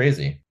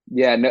crazy.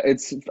 Yeah, no,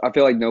 I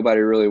feel like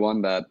nobody really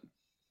won that.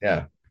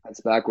 Yeah,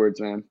 That's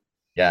backwards, man.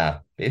 yeah.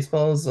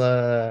 Baseball's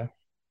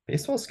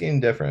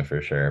getting different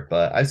for sure,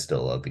 but I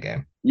still love the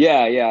game.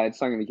 Yeah, yeah,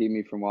 it's not gonna keep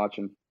me from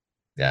watching.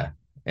 Yeah,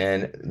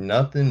 and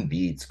nothing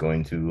beats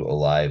going to a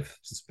live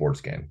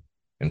sports game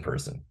in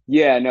person.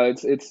 Yeah, no,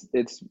 it's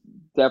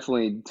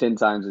definitely 10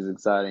 times as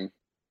exciting.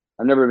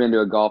 I've never been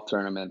to a golf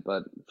tournament,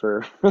 but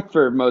for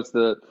for most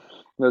of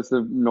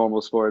the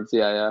normal sports,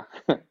 yeah,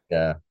 yeah.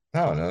 Yeah,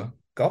 I don't know.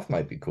 Golf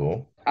might be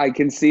cool. I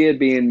can see it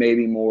being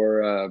maybe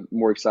more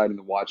exciting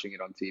than watching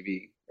it on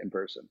TV in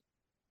person.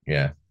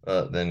 Yeah.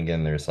 Then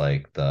again, there's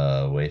like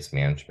the Waste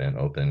Management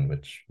Open,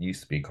 which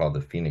used to be called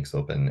the Phoenix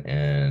Open,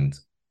 and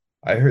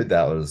I heard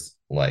that was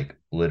like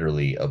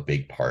literally a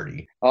big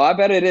party. Oh, I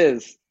bet it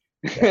is.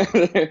 Yeah.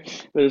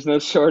 There's no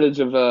shortage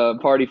of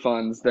party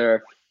funds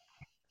there.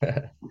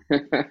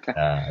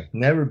 I've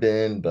never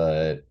been,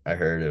 but I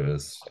heard it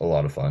was a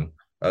lot of fun.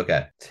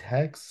 Okay,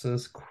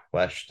 Texas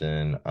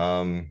question.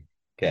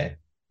 Okay,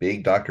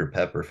 big Dr.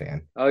 Pepper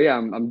fan. Oh yeah,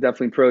 I'm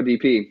definitely pro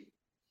DP.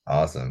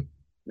 Awesome.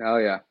 Oh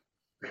yeah.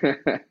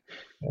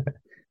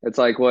 It's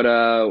like what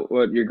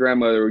your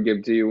grandmother would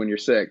give to you when you're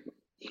sick.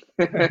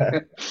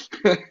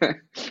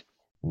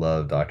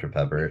 Love Dr.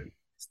 Pepper.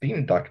 Speaking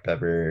of Dr.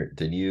 Pepper,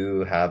 did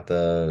you have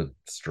the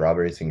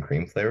strawberries and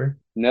cream flavor?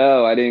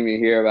 No, I didn't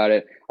even hear about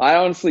it. I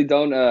honestly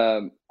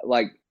don't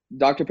like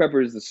Dr.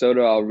 Pepper is the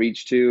soda I'll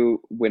reach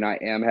to when I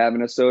am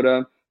having a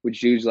soda,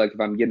 which usually like if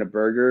I'm getting a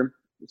burger,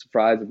 it's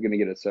fries, I'm gonna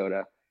get a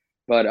soda.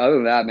 But other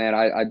than that, man,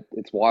 I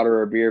it's water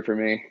or beer for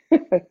me.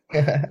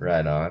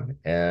 Right on.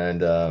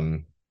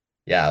 And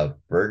yeah,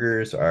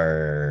 burgers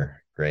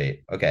are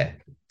great. Okay,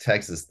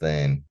 Texas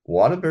thing.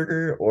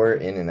 Whataburger or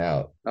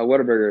In-N-Out? A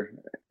Whataburger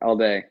all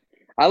day.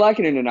 I like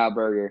an In-N-Out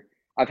burger.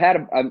 I've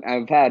had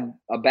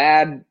a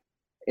bad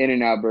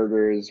In-N-Out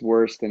burger is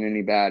worse than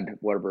any bad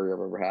Whataburger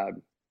I've ever had,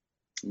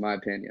 in my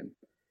opinion.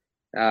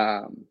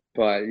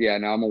 But yeah,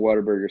 no, I'm a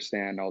Whataburger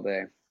stand all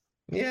day.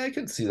 Yeah, I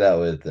could see that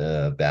with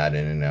a bad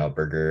In-N-Out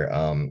burger.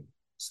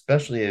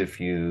 Especially if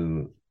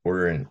you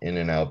order an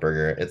In-N-Out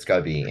burger, it's got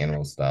to be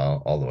animal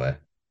style all the way.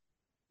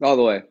 All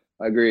the way.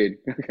 Agreed.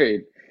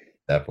 Agreed.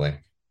 Definitely.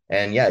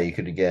 And yeah, you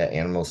could get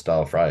animal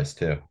style fries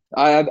too.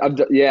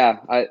 Yeah,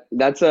 I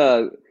that's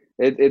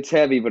it's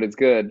heavy, but it's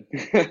good.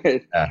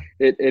 Yeah,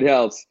 It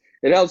helps.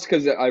 It helps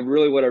because what I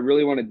really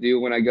want to do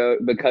when I go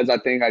because I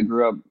think I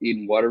grew up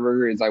eating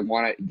Whataburger is I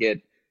want to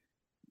get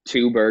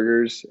two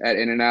burgers at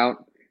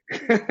In-N-Out.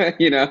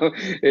 You know,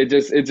 it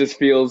just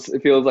feels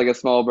it feels like a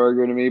small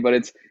burger to me, but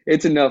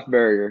it's enough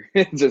burger.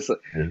 It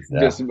yeah.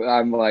 just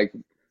I'm like,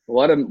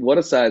 what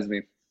a size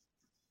me.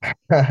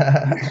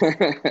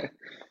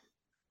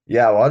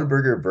 Yeah,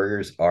 Whataburger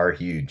burgers are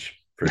huge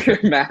for sure.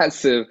 They're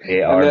massive,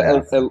 They and are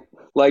massive.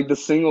 like the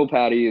single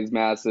patty is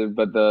massive,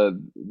 but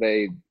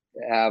they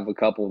have a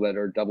couple that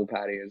are double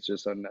patty. It's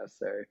just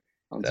unnecessary.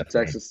 On some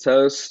Definitely. Texas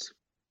toast.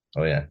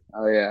 Oh yeah.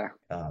 Oh yeah.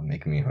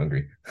 Making me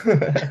hungry.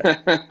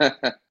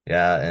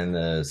 Yeah, and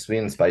the sweet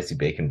and spicy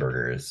bacon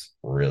burger is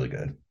really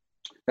good.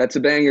 That's a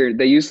banger.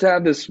 They used to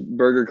have this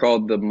burger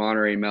called the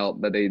Monterey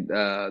Melt that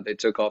they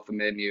took off the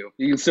menu.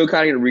 You can still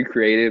kind of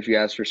recreate it if you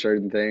ask for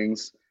certain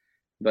things,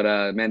 but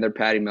man, their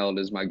patty melt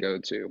is my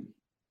go-to.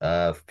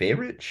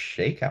 Favorite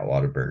shake at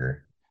Whataburger?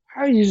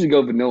 I usually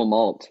go vanilla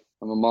malt.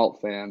 I'm a malt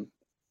fan.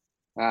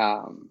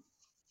 Um,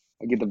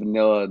 I get the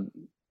vanilla,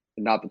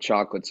 not the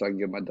chocolate, so I can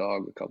give my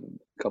dog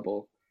a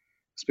couple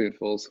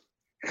spoonfuls.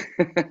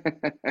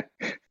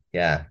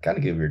 Yeah,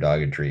 gotta give your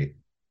dog a treat.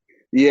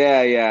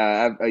 Yeah,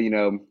 yeah. You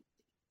know,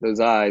 those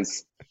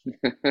eyes.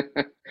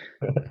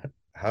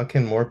 How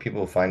can more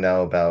people find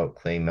out about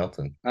Clay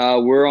Melton?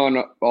 We're on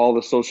all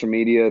the social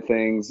media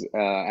things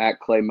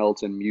at Clay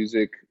Melton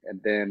Music, and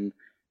then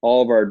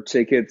all of our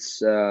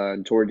tickets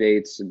and tour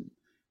dates, and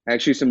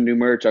actually some new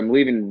merch. I'm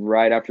leaving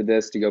right after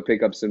this to go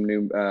pick up some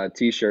new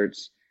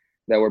t-shirts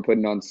that we're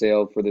putting on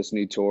sale for this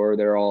new tour.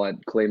 They're all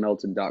at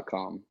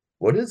claymelton.com.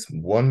 What is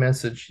one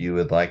message you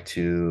would like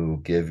to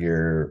give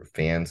your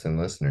fans and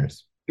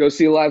listeners? Go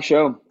see a live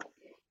show.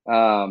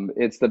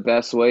 It's the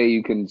best way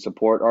you can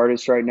support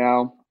artists right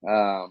now.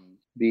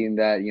 Being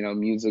that, you know,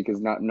 music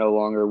is not no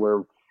longer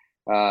where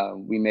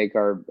we make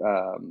our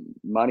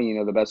money. You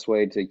know, the best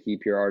way to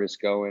keep your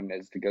artist going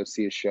is to go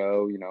see a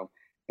show, you know,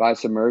 buy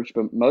some merch,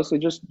 but mostly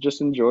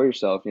just enjoy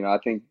yourself. You know, I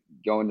think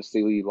going to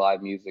see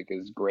live music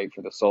is great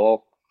for the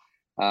soul.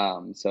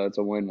 So it's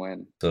a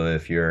win-win. So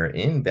if you're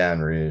in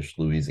Baton Rouge,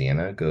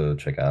 Louisiana, go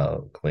check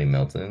out Clay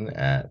Melton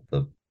at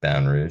the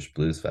Baton Rouge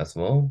Blues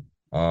Festival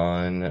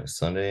on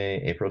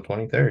Sunday, April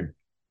 23rd.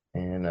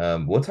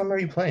 And what time are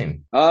you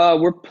playing?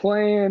 We're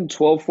playing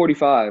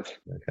 12:45.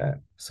 Okay.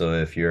 So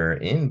if you're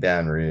in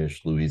Baton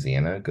Rouge,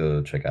 Louisiana,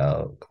 go check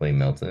out Clay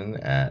Melton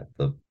at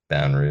the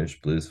Baton Rouge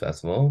Blues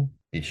Festival.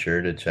 Be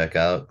sure to check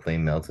out Clay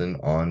Melton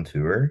on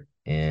tour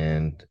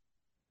and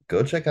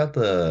go check out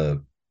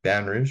the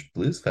Baton Rouge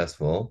Blues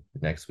Festival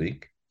next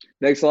week.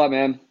 Thanks a lot,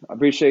 man. I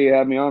appreciate you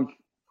having me on.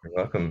 You're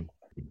welcome.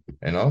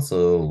 And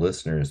also,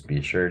 listeners,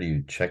 be sure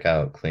to check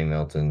out Clay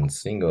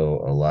Melton's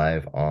single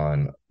Alive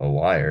on a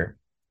Wire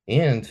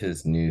and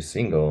his new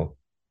single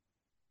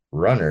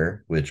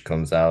Runner, which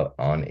comes out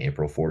on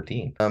April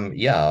 14th.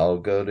 Yeah, I'll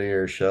go to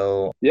your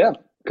show. Yeah,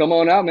 come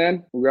on out,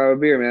 man. We'll grab a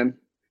beer, man.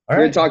 All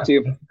Great right. to talk to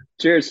you.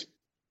 Cheers.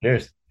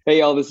 Cheers. Hey,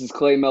 y'all, this is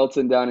Clay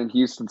Melton down in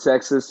Houston,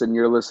 Texas, and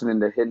you're listening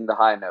to Hitting the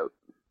High Note.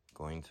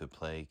 Going to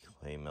play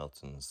Clay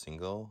Melton's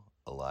single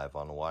Alive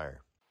on a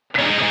Wire.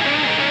 Got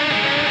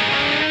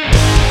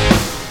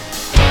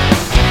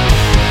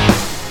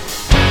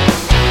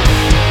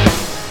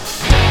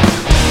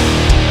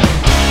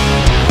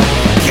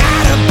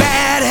a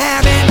bad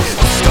habit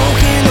of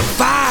stoking the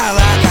fire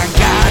like I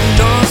got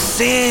no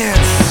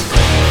sense.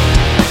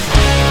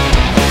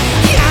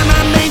 Yeah, I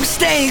might make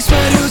mistakes,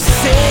 but who's to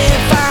say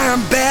if I'm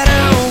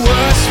better or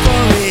worse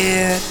for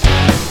it?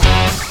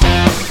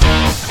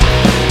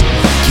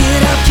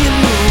 Get up, get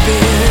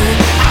moving,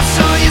 I'll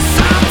show you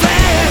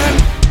something.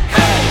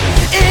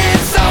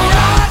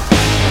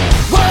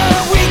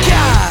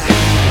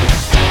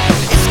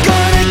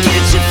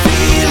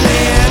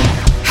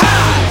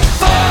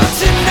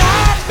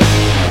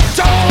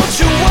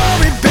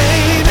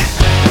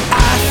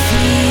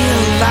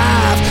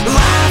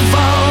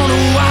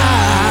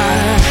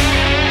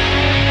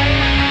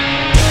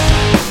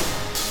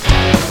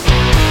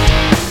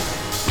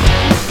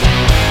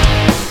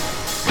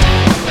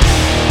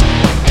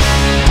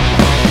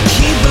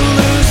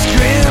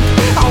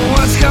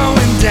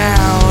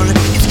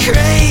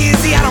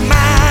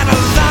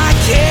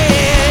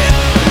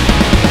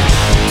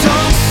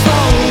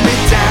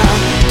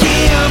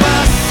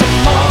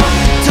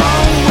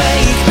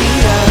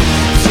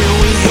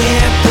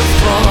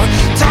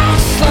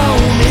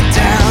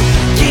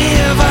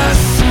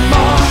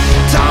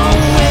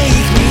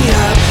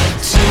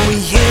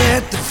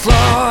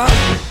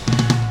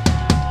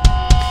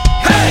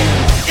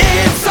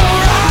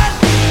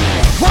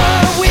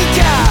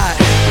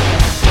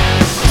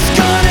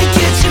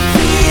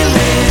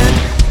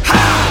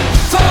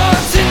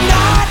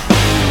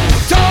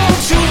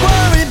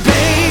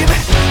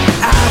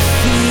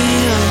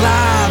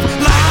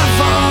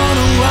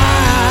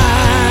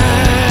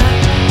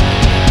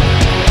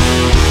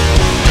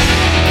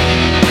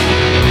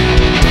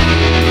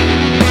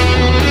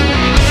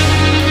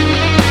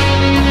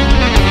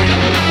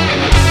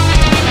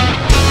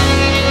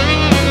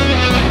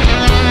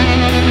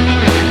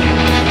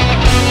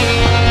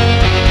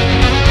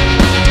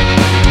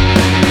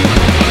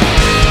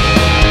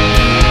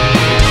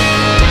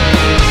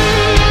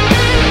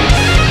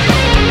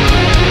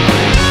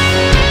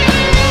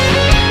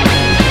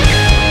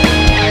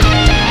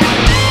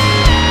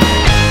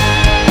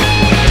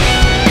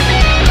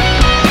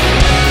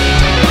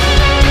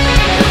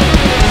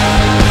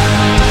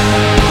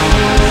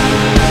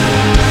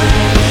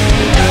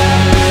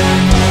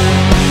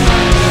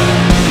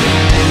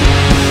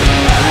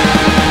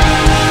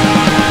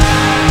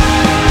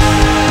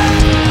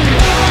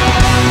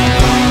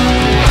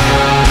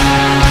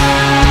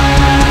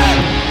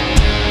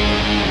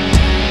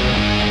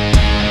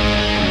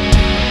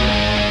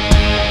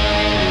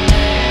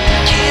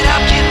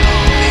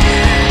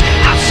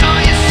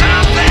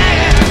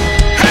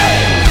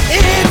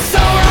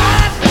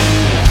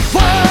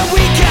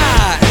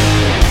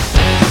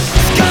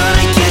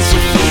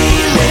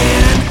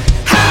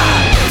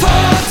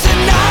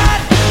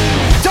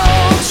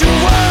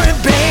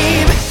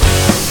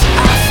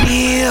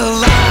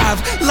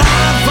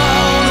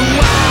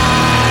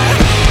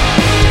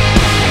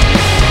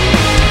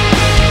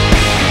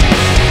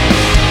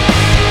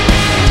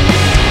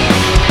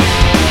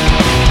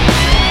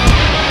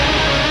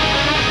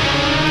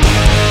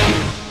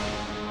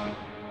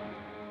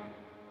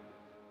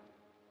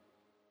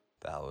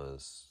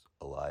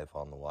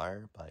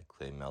 Wire by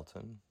Clay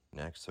Melton.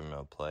 Next, I'm going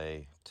to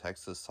play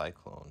Texas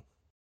Cyclone.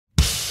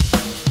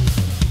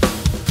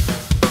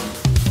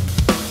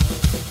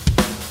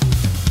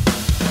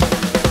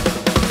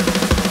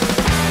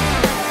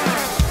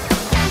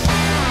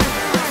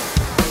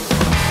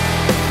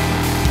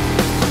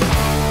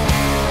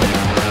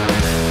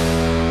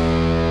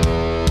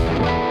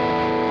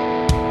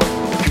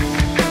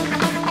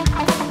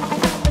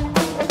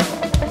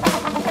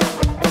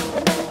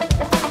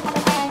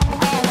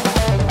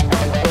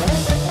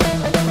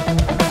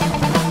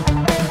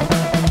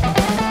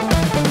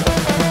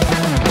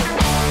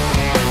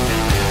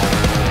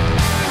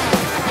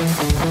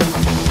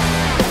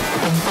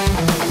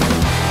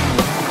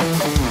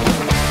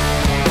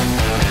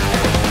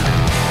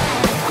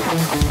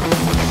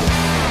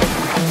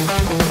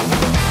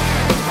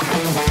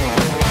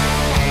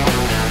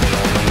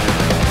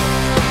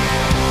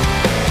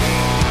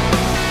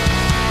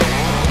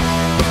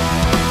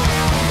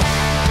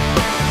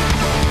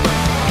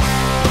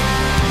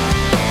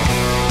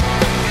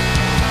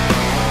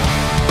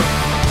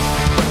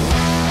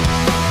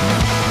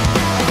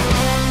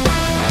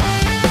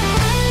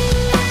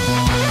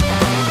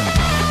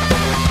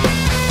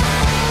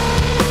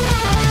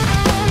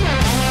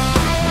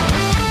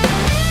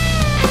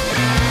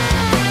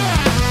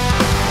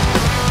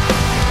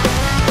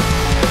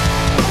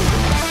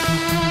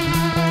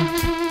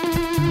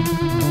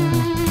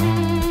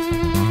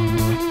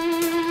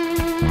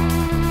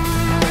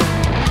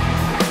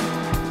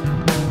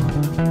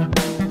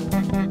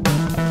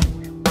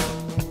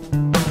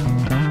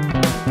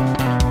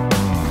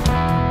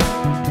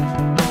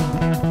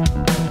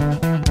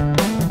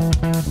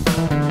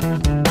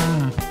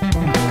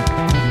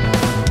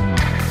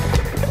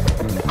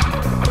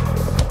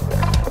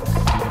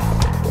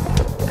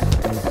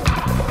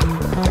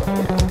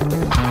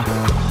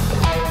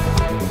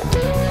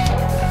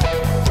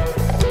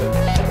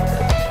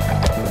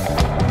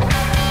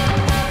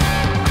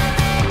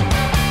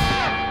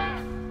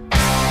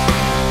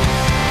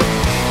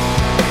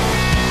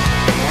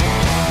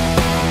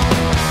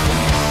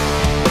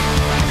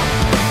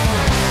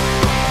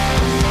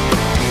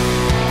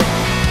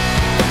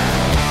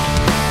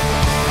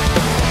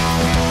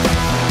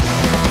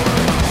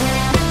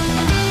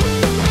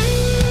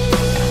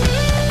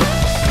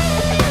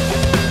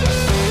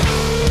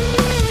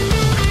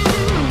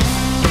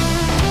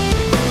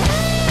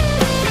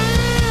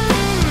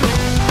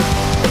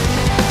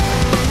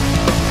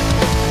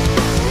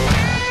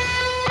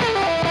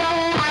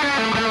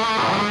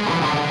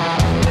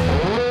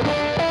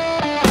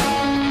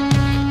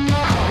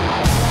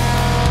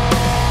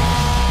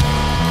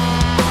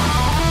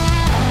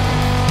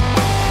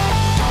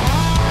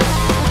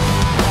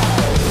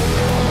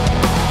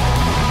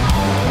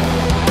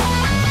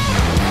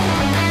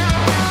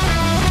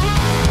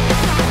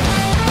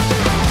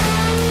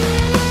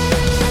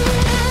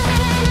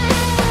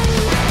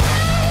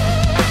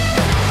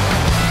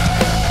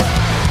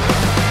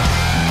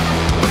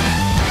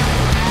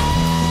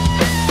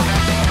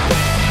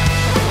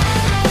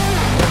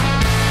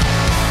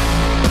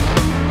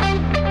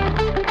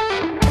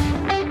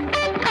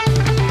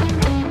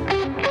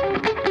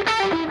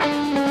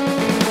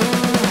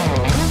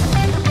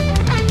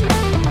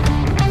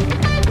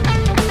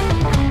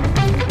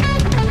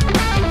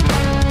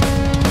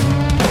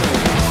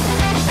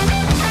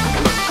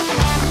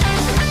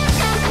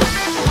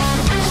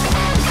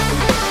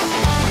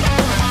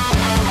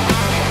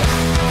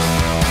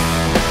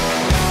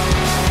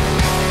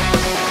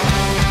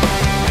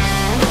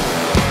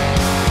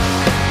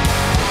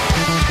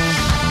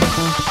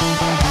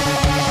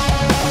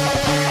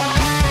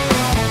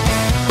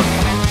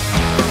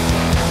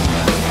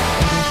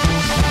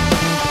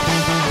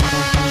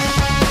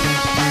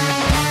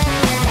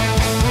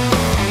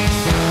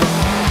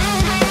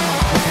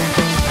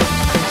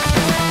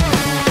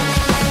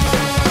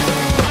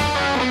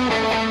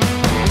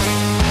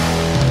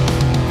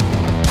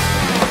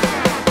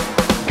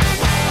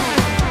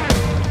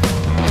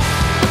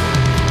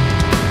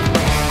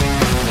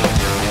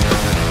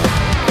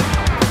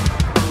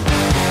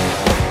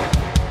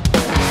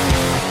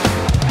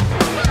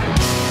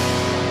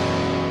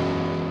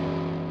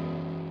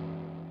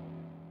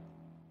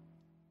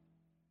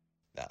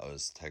 That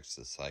was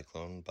Texas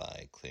Cyclone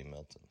by Clay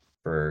Melton.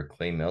 For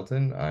Clay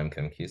Melton, I'm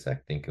Kevin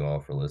Cusack. Thank you all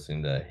for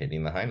listening to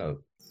Hitting the High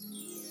Note.